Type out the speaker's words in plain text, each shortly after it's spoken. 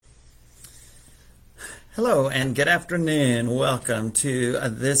Hello and good afternoon. Welcome to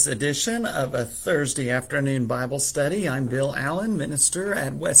this edition of a Thursday afternoon Bible study. I'm Bill Allen, minister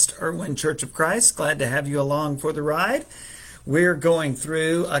at West Erwin Church of Christ. Glad to have you along for the ride. We're going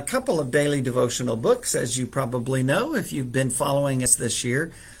through a couple of daily devotional books, as you probably know if you've been following us this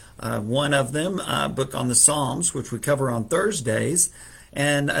year. One of them, a book on the Psalms, which we cover on Thursdays,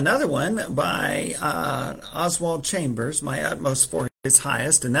 and another one by Oswald Chambers, My Utmost for His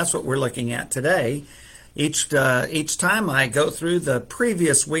Highest, and that's what we're looking at today. Each time I go through the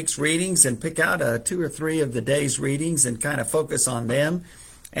previous week's readings and pick out two or three of the day's readings and kind of focus on them.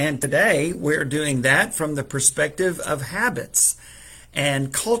 And today we're doing that from the perspective of habits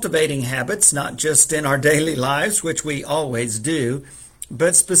and cultivating habits, not just in our daily lives, which we always do,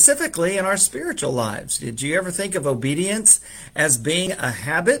 but specifically in our spiritual lives. Did you ever think of obedience as being a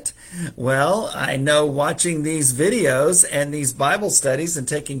habit? Well, I know watching these videos and these Bible studies and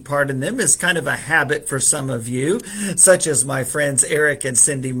taking part in them is kind of a habit for some of you, such as my friends Eric and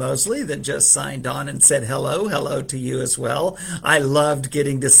Cindy Mosley that just signed on and said hello. Hello to you as well. I loved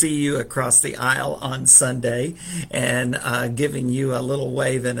getting to see you across the aisle on Sunday and giving you a little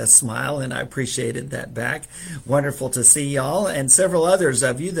wave and a smile, and I appreciated that back. Wonderful to see y'all, and several others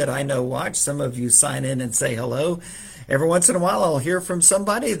of you that I know watch. Some of you sign in and say hello. Every once in a while I'll hear from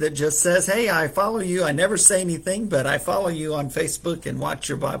somebody that just says, hey, I follow you. I never say anything, but I follow you on Facebook and watch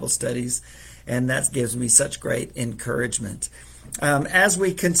your Bible studies, and that gives me such great encouragement. As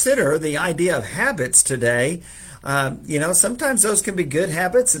we consider the idea of habits today, sometimes those can be good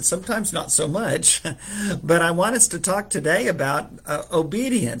habits and sometimes not so much. But I want us to talk today about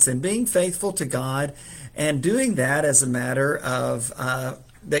obedience and being faithful to God, and doing that as a matter of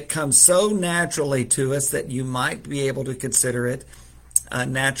that comes so naturally to us that you might be able to consider it a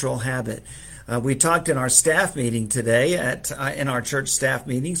natural habit. We talked in our staff meeting today in our church staff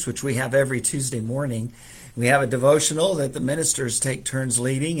meetings, which we have every Tuesday morning. We have a devotional that the ministers take turns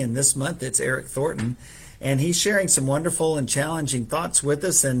leading, and this month it's Eric Thornton, and he's sharing some wonderful and challenging thoughts with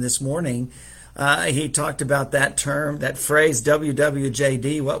us. And this morning he talked about that term, that phrase,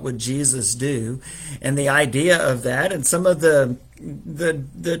 WWJD, what would Jesus do? And the idea of that and some of the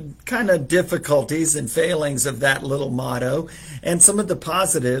kind of difficulties and failings of that little motto, and some of the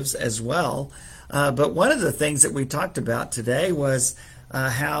positives as well. But one of the things that we talked about today was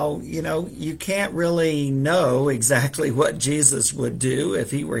how, you can't really know exactly what Jesus would do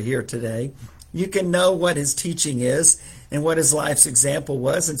if he were here today. You can know what his teaching is and what his life's example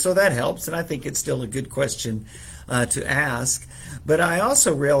was, and so that helps, and I think it's still a good question to ask. But I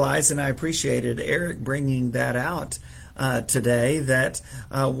also realize, and I appreciated Eric bringing that out today, that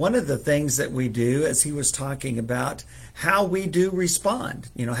one of the things that we do, as he was talking about how we do respond,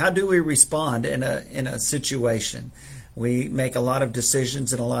 how do we respond in a situation? We make a lot of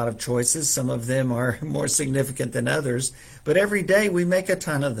decisions and a lot of choices. Some of them are more significant than others, but every day we make a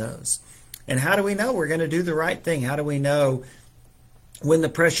ton of those. And how do we know we're going to do the right thing? How do we know when the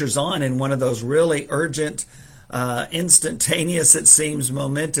pressure's on in one of those really urgent, instantaneous, it seems,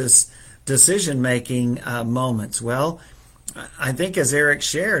 momentous decision-making moments? Well, I think as Eric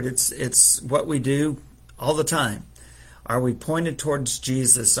shared, it's what we do all the time. Are we pointed towards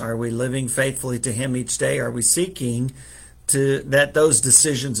Jesus? Are we living faithfully to him each day? Are we seeking that those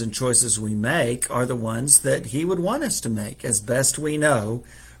decisions and choices we make are the ones that he would want us to make as best we know,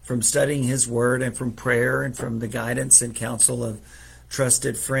 from studying his word and from prayer and from the guidance and counsel of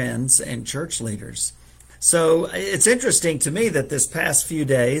trusted friends and church leaders? So it's interesting to me that this past few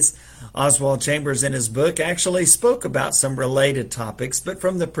days, Oswald Chambers in his book actually spoke about some related topics, but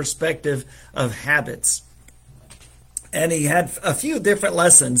from the perspective of habits. And he had a few different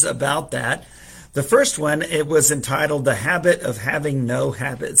lessons about that. The first one, it was entitled The Habit of Having No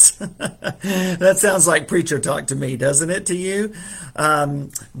Habits. That sounds like preacher talk to me, doesn't it, to you?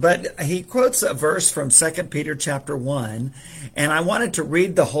 But he quotes a verse from 2 Peter chapter 1, and I wanted to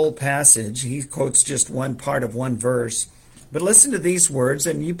read the whole passage. He quotes just one part of one verse. But listen to these words,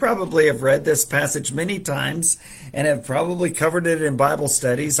 and you probably have read this passage many times and have probably covered it in Bible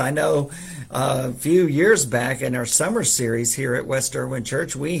studies. I know a few years back in our summer series here at West Erwin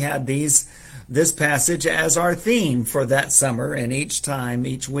Church, we had this passage as our theme for that summer, and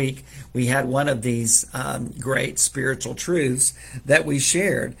each week, we had one of these great spiritual truths that we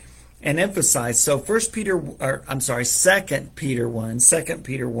shared and emphasized. So 2 Peter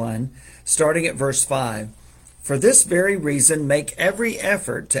 1, starting at verse 5. For this very reason, make every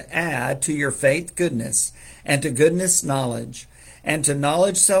effort to add to your faith goodness, and to goodness knowledge, and to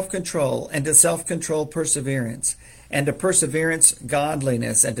knowledge self-control, and to self-control perseverance, and to perseverance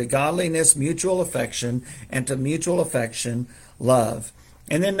godliness, and to godliness mutual affection, and to mutual affection love.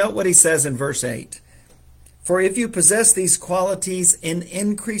 And then note what he says in verse 8. For if you possess these qualities in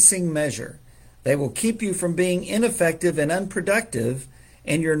increasing measure, they will keep you from being ineffective and unproductive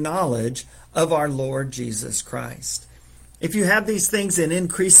in your knowledge of our Lord Jesus Christ. If you have these things in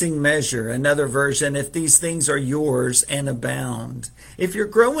increasing measure, another version, if these things are yours and abound, if you're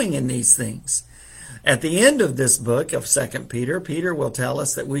growing in these things. At the end of this book of 2 Peter, Peter will tell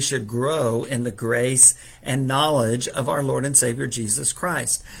us that we should grow in the grace and knowledge of our Lord and Savior Jesus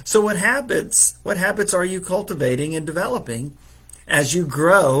Christ. So what habits are you cultivating and developing as you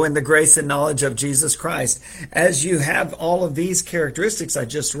grow in the grace and knowledge of Jesus Christ? As you have all of these characteristics I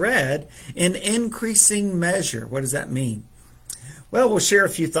just read in increasing measure. What does that mean? Well, we'll share a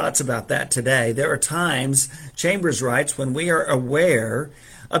few thoughts about that today. There are times, Chambers writes, when we are aware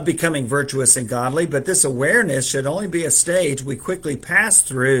of becoming virtuous and godly, but this awareness should only be a stage we quickly pass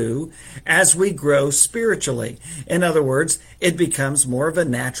through as we grow spiritually. In other words, it becomes more of a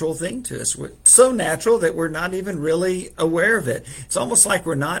natural thing to us. So natural that we're not even really aware of it. It's almost like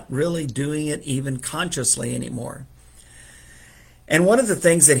we're not really doing it even consciously anymore. And one of the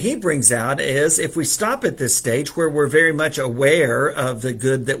things that he brings out is if we stop at this stage where we're very much aware of the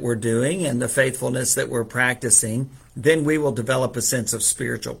good that we're doing and the faithfulness that we're practicing, then we will develop a sense of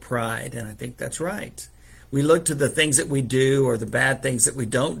spiritual pride. And I think that's right. We look to the things that we do or the bad things that we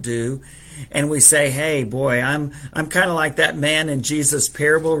don't do, and we say, hey, boy, I'm kind of like that man in Jesus'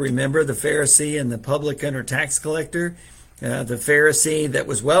 parable. Remember the Pharisee and the publican or tax collector? The Pharisee that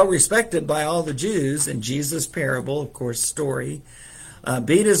was well respected by all the Jews in Jesus' parable, of course, story,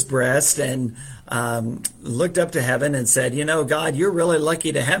 beat his breast and looked up to heaven and said, you know, God, you're really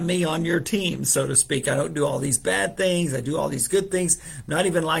lucky to have me on your team, so to speak. I don't do all these bad things. I do all these good things. Not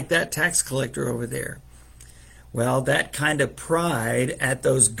even like that tax collector over there. Well, that kind of pride at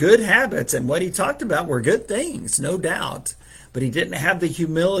those good habits, and what he talked about were good things, no doubt. But he didn't have the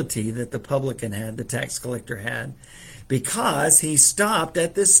humility that the publican had, the tax collector had, because he stopped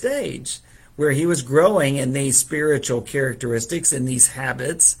at this stage where he was growing in these spiritual characteristics and these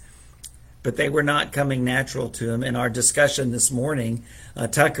habits, but they were not coming natural to him. In our discussion this morning,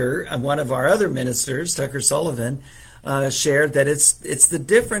 Tucker, one of our other ministers, Tucker Sullivan, shared that it's the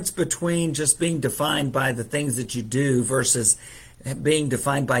difference between just being defined by the things that you do versus being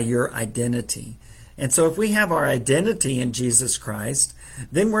defined by your identity. And so if we have our identity in Jesus Christ,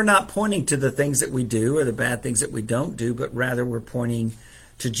 then we're not pointing to the things that we do or the bad things that we don't do, but rather we're pointing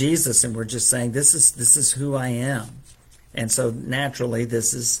to Jesus, and we're just saying, this is who I am. And so naturally,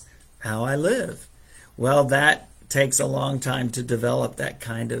 this is how I live. Well, that takes a long time to develop that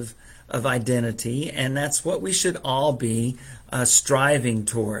kind of identity, and that's what we should all be striving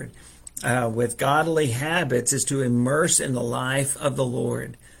toward. With godly habits is to immerse in the life of the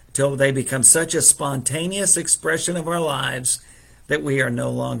Lord till they become such a spontaneous expression of our lives that we are no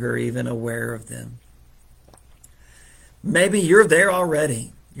longer even aware of them. Maybe you're there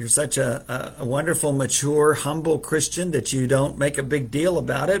already. You're such a wonderful, mature, humble Christian that you don't make a big deal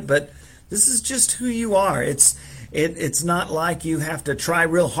about it, but this is just who you are. It's not like you have to try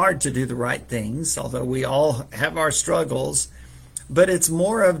real hard to do the right things, although we all have our struggles, but it's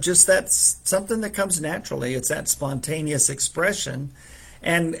more of just that something that comes naturally. It's that spontaneous expression,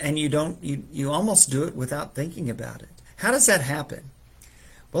 and you almost do it without thinking about it. How does that happen?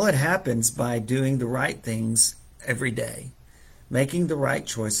 Well, it happens by doing the right things every day, making the right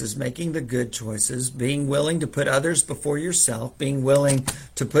choices, making the good choices, being willing to put others before yourself, being willing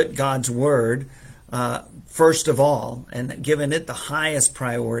to put God's word first of all, and giving it the highest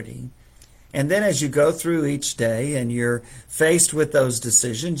priority. And then as you go through each day and you're faced with those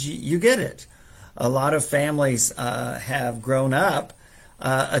decisions, you get it. A lot of families have grown up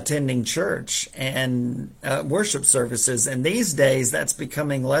attending church and worship services, and these days that's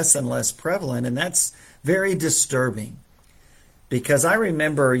becoming less and less prevalent, and that's very disturbing. Because I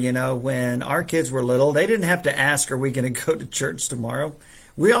remember, when our kids were little, they didn't have to ask, are we going to go to church tomorrow?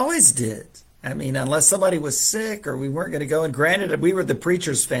 We always did. I mean, unless somebody was sick or we weren't going to go. And granted, we were the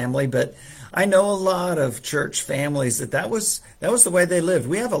preacher's family, but I know a lot of church families that was the way they lived.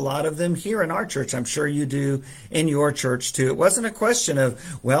 We have a lot of them here in our church. I'm sure you do in your church too. It wasn't a question of,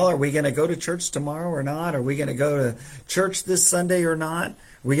 well, are we going to go to church tomorrow or not? Are we going to go to church this Sunday or not? Are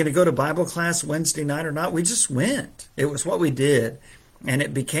we going to go to Bible class Wednesday night or not? We just went. It was what we did. And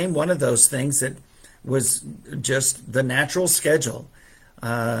it became one of those things that was just the natural schedule.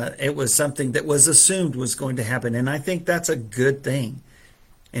 It was something that was assumed was going to happen. And I think that's a good thing.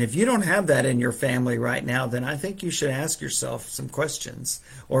 And if you don't have that in your family right now, then I think you should ask yourself some questions.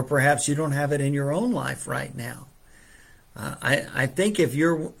 Or perhaps you don't have it in your own life right now. I think if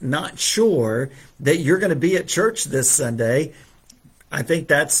you're not sure that you're going to be at church this Sunday, I think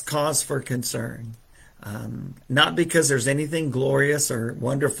that's cause for concern. Not because there's anything glorious or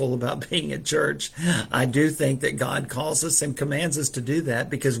wonderful about being at church. I do think that God calls us and commands us to do that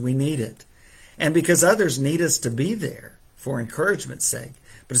because we need it. And because others need us to be there for encouragement's sake.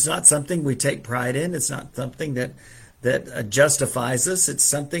 But it's not something we take pride in. It's not something that justifies us. It's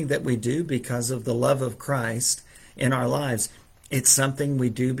something that we do because of the love of Christ in our lives. It's something we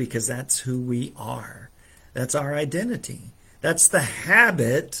do because that's who we are. That's our identity. That's the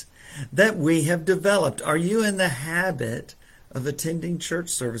habit that we have developed. Are you in the habit of attending church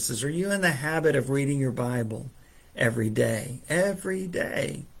services? Are you in the habit of reading your Bible every day? Every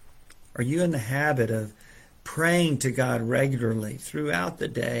day. Are you in the habit of praying to God regularly throughout the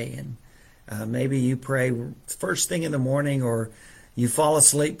day? And maybe you pray first thing in the morning, or you fall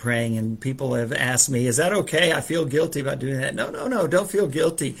asleep praying, and people have asked me, is that okay? I feel guilty about doing that. No, don't feel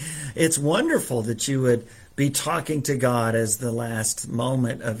guilty. It's wonderful that you would be talking to God as the last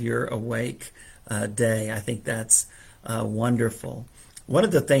moment of your awake day. I think that's wonderful. One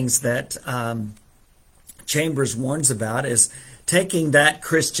of the things that Chambers warns about is taking that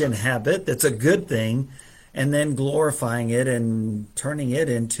Christian habit that's a good thing and then glorifying it and turning it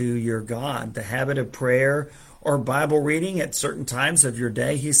into your God. The habit of prayer or Bible reading at certain times of your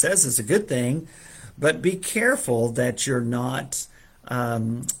day, he says, is a good thing, but be careful that you're not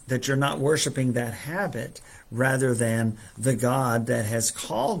worshiping that habit rather than the God that has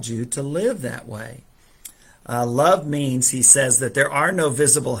called you to live that way. Love means, he says, that there are no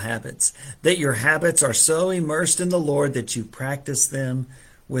visible habits, that your habits are so immersed in the Lord that you practice them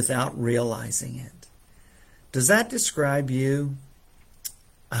without realizing it. Does that describe you?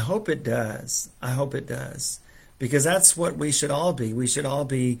 I hope it does. I hope it does. Because that's what we should all be. We should all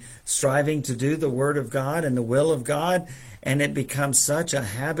be striving to do the Word of God and the will of God, and it becomes such a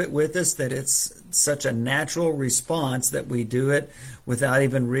habit with us that it's such a natural response that we do it without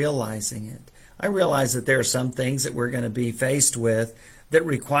even realizing it. I realize that there are some things that we're going to be faced with that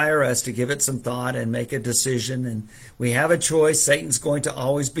require us to give it some thought and make a decision, and we have a choice. Satan's going to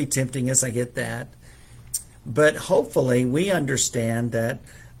always be tempting us. I get that. But hopefully we understand that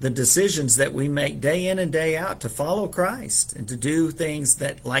the decisions that we make day in and day out to follow Christ and to do things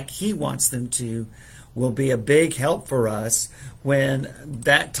that like he wants them to will be a big help for us when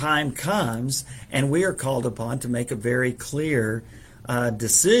that time comes and we are called upon to make a very clear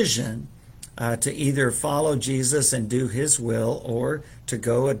decision to either follow Jesus and do his will or to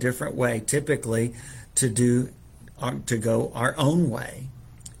go a different way, typically to go our own way.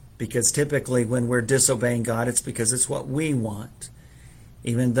 Because typically when we're disobeying God, it's because it's what we want,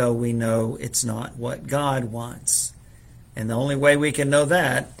 even though we know it's not what God wants. And the only way we can know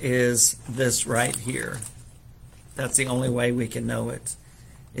that is this right here. That's the only way we can know it,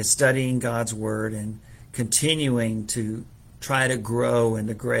 is studying God's Word and continuing to try to grow in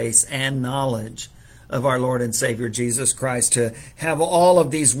the grace and knowledge of our Lord and Savior Jesus Christ, to have all of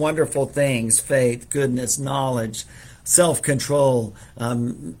these wonderful things: faith, goodness, knowledge, self-control,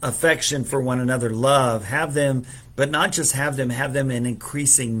 affection for one another, love. Have them, but not just have them in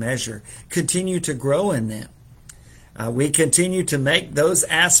increasing measure. Continue to grow in them. We continue to make those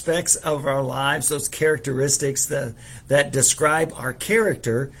aspects of our lives, those characteristics that describe our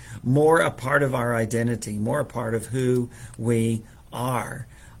character, more a part of our identity, more a part of who we are.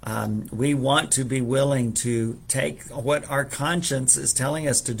 We want to be willing to take what our conscience is telling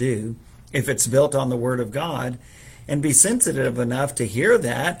us to do, if it's built on the Word of God, and be sensitive enough to hear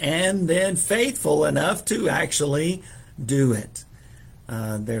that and then faithful enough to actually do it.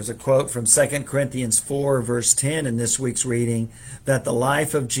 There's a quote from 2 Corinthians 4, verse 10 in this week's reading, that the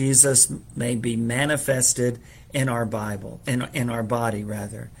life of Jesus may be manifested in our Bible, in our body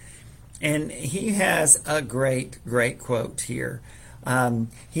rather. And he has a great quote here.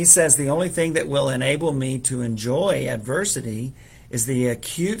 He says, the only thing that will enable me to enjoy adversity is the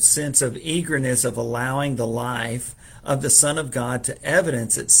acute sense of eagerness of allowing the life of the Son of God to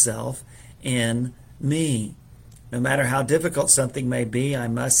evidence itself in me. No matter how difficult something may be, I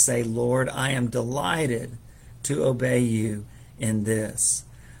must say, Lord, I am delighted to obey you in this.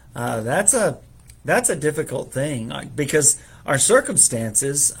 That's a difficult thing, because our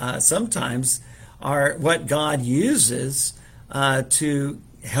circumstances sometimes are what God uses to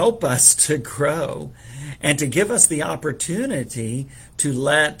help us to grow and to give us the opportunity to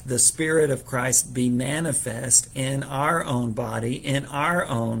let the Spirit of Christ be manifest in our own body, in our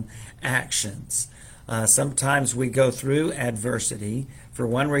own actions. Sometimes we go through adversity for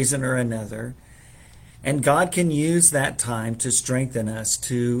one reason or another, and God can use that time to strengthen us,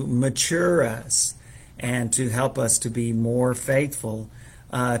 to mature us, and to help us to be more faithful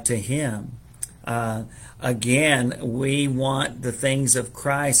to Him. Again, we want the things of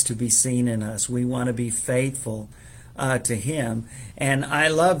Christ to be seen in us. We want to be faithful to Him. And I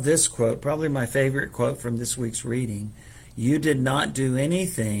love this quote, probably my favorite quote from this week's reading. You did not do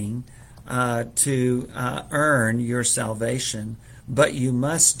anything to earn your salvation, but you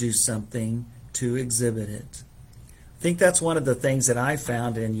must do something to exhibit it. I think that's one of the things that I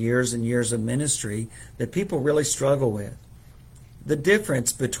found in years and years of ministry that people really struggle with. The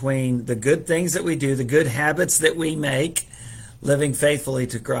difference between the good things that we do, the good habits that we make, living faithfully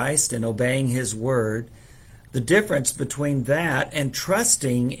to Christ and obeying His Word, the difference between that and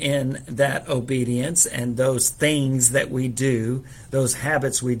trusting in that obedience and those things that we do, those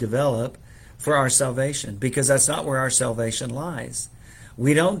habits we develop for our salvation, because that's not where our salvation lies.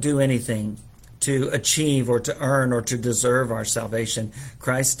 We don't do anything to achieve or to earn or to deserve our salvation.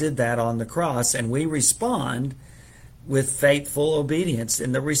 Christ did that on the cross, and we respond with faithful obedience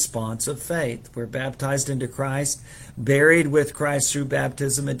in the response of faith. We're baptized into Christ, buried with Christ through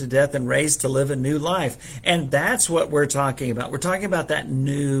baptism into death, and raised to live a new life. And that's what we're talking about. We're talking about that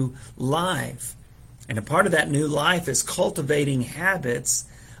new life. And a part of that new life is cultivating habits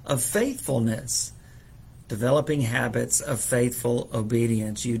of faithfulness, developing habits of faithful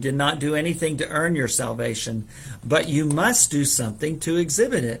obedience. You did not do anything to earn your salvation, but you must do something to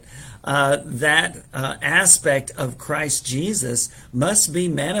exhibit it. That aspect of Christ Jesus must be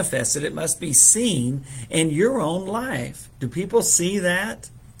manifested. It must be seen in your own life. Do people see that?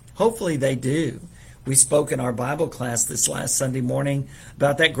 Hopefully they do. We spoke in our Bible class this last Sunday morning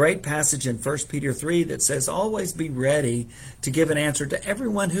about that great passage in 1 Peter 3 that says, always be ready to give an answer to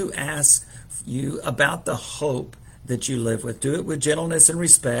everyone who asks you about the hope that you live with. Do it with gentleness and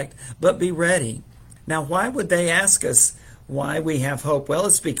respect, but be ready. Now, why would they ask us why we have hope? Well,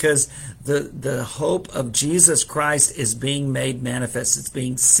 it's because the hope of Jesus Christ is being made manifest. It's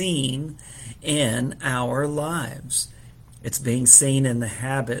being seen in our lives. It's being seen in the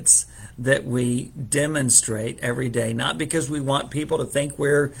habits that we demonstrate every day, not because we want people to think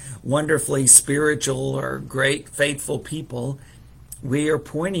we're wonderfully spiritual or great, faithful people. We are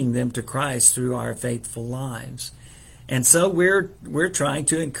pointing them to Christ through our faithful lives. And so we're trying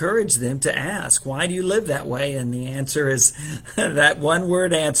to encourage them to ask, why do you live that way? And the answer is that one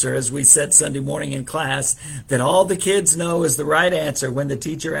word answer, as we said Sunday morning in class, that all the kids know is the right answer when the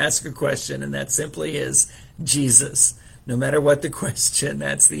teacher asks a question, and that simply is Jesus. No matter what the question,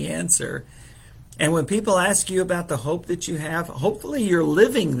 that's the answer. And when people ask you about the hope that you have, hopefully you're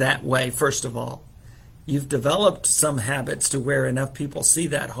living that way, first of all. You've developed some habits to where enough people see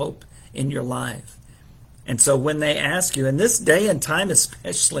that hope in your life. And so when they ask you, in this day and time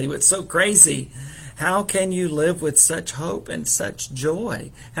especially, it's so crazy, how can you live with such hope and such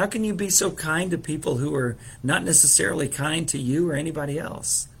joy? How can you be so kind to people who are not necessarily kind to you or anybody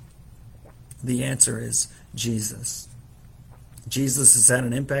else? The answer is Jesus. Jesus has had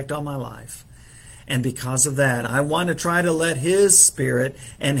an impact on my life. And because of that, I want to try to let His Spirit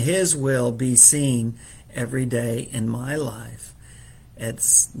and His will be seen every day in my life.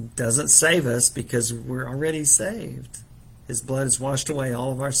 It doesn't save us because we're already saved. His blood has washed away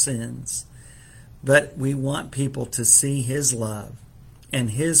all of our sins. But we want people to see His love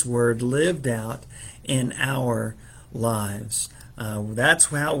and His word lived out in our lives. That's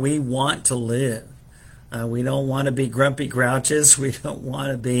how we want to live. We don't want to be grumpy grouches. We don't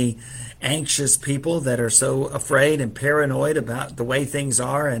want to be anxious people that are so afraid and paranoid about the way things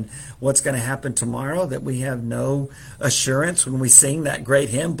are and what's going to happen tomorrow that we have no assurance when we sing that great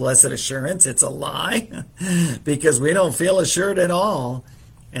hymn, Blessed Assurance. It's a lie because we don't feel assured at all.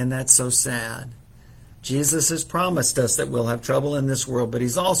 And that's so sad. Jesus has promised us that we'll have trouble in this world, but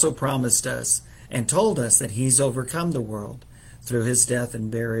He's also promised us and told us that He's overcome the world through His death and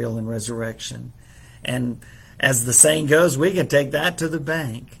burial and resurrection. And as the saying goes, we can take that to the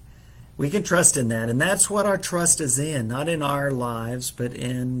bank. We can trust in that. And that's what our trust is in, not in our lives, but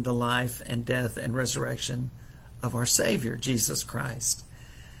in the life and death and resurrection of our Savior, Jesus Christ.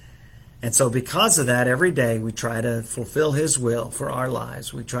 And so because of that, every day we try to fulfill His will for our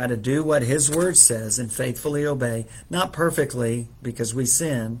lives. We try to do what His Word says and faithfully obey, not perfectly because we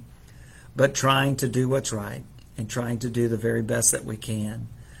sin, but trying to do what's right and trying to do the very best that we can.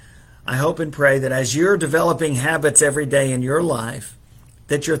 I hope and pray that as you're developing habits every day in your life,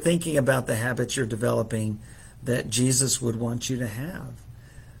 that you're thinking about the habits you're developing that Jesus would want you to have,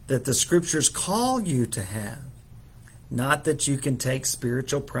 that the Scriptures call you to have. Not that you can take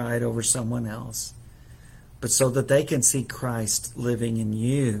spiritual pride over someone else, but so that they can see Christ living in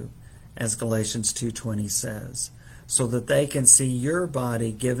you, as Galatians 2:20 says, so that they can see your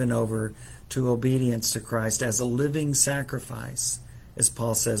body given over to obedience to Christ as a living sacrifice, as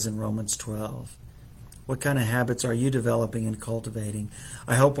Paul says in Romans 12. What kind of habits are you developing and cultivating?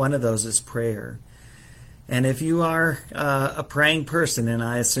 I hope one of those is prayer. And if you are a praying person, and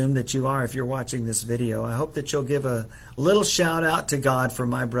I assume that you are if you're watching this video, I hope that you'll give a little shout out to God for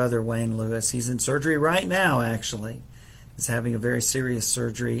my brother Wayne Lewis. He's in surgery right now, actually. He's having a very serious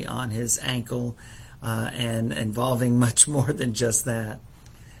surgery on his ankle and involving much more than just that.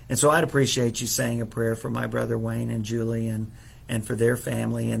 And so I'd appreciate you saying a prayer for my brother Wayne and Julie and for their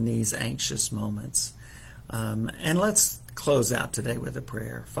family in these anxious moments. And let's close out today with a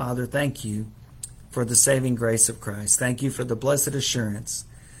prayer. Father, thank you for the saving grace of Christ. Thank you for the blessed assurance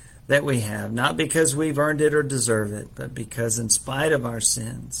that we have, not because we've earned it or deserve it, but because in spite of our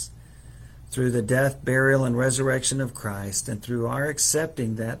sins, through the death, burial, and resurrection of Christ, and through our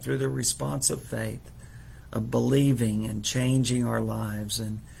accepting that through the response of faith, of believing and changing our lives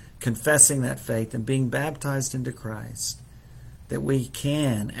and confessing that faith and being baptized into Christ, that we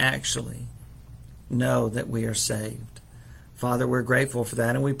can actually know that we are saved. Father, we're grateful for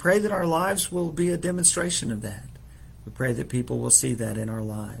that, and we pray that our lives will be a demonstration of that. We pray that people will see that in our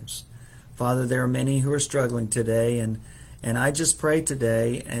lives. Father, there are many who are struggling today, and I just pray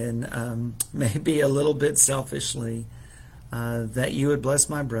today, and maybe a little bit selfishly, that you would bless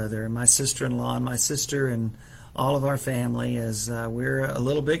my brother and my sister-in-law and my sister and all of our family as we're a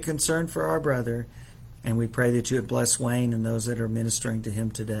little bit concerned for our brother, and we pray that you would bless Wayne and those that are ministering to him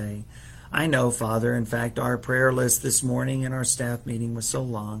today. I know, Father, in fact, our prayer list this morning in our staff meeting was so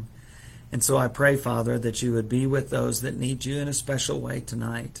long. And so I pray, Father, that you would be with those that need you in a special way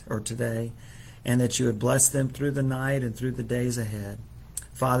tonight or today, and that you would bless them through the night and through the days ahead.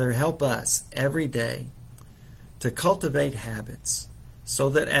 Father, help us every day to cultivate habits so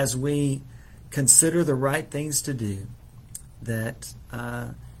that as we consider the right things to do, that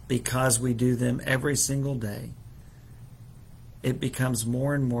because we do them every single day, it becomes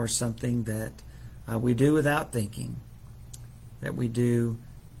more and more something that we do without thinking, that we do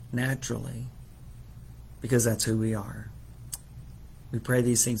naturally, because that's who we are. We pray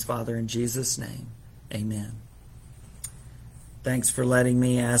these things, Father, in Jesus' name. Amen. Thanks for letting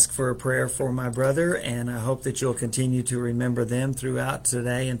me ask for a prayer for my brother, and I hope that you'll continue to remember them throughout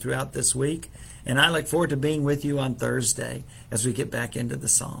today and throughout this week. And I look forward to being with you on Thursday as we get back into the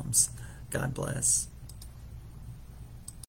Psalms. God bless.